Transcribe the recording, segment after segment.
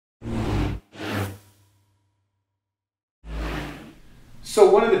So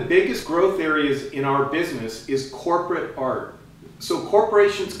one of the biggest growth areas in our business is corporate art. So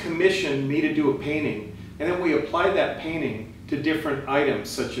corporations commission me to do a painting, and then we apply that painting to different items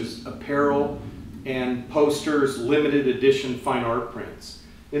such as apparel and posters, limited edition fine art prints.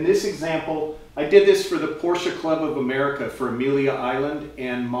 In this example, I did this for the Porsche Club of America for Amelia Island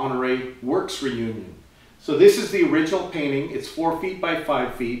and Monterey Werks reunion. So this is the original painting. It's 4 feet by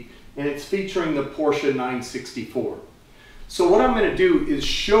 5 feet, and it's featuring the Porsche 964. So what I'm going to do is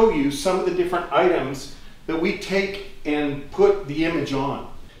show you some of the different items that we take and put the image on.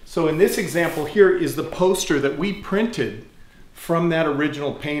 So in this example here is the poster that we printed from that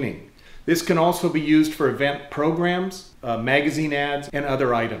original painting. This can also be used for event programs, magazine ads, and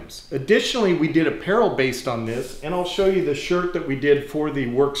other items. Additionally, we did apparel based on this, and I'll show you the shirt that we did for the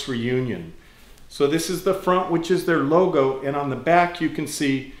Werks reunion. So this is the front, which is their logo, and on the back you can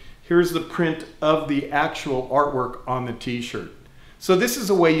see here's the print of the actual artwork on the t-shirt. So this is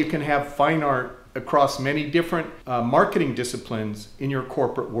a way you can have fine art across many different marketing disciplines in your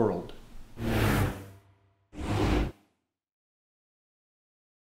corporate world.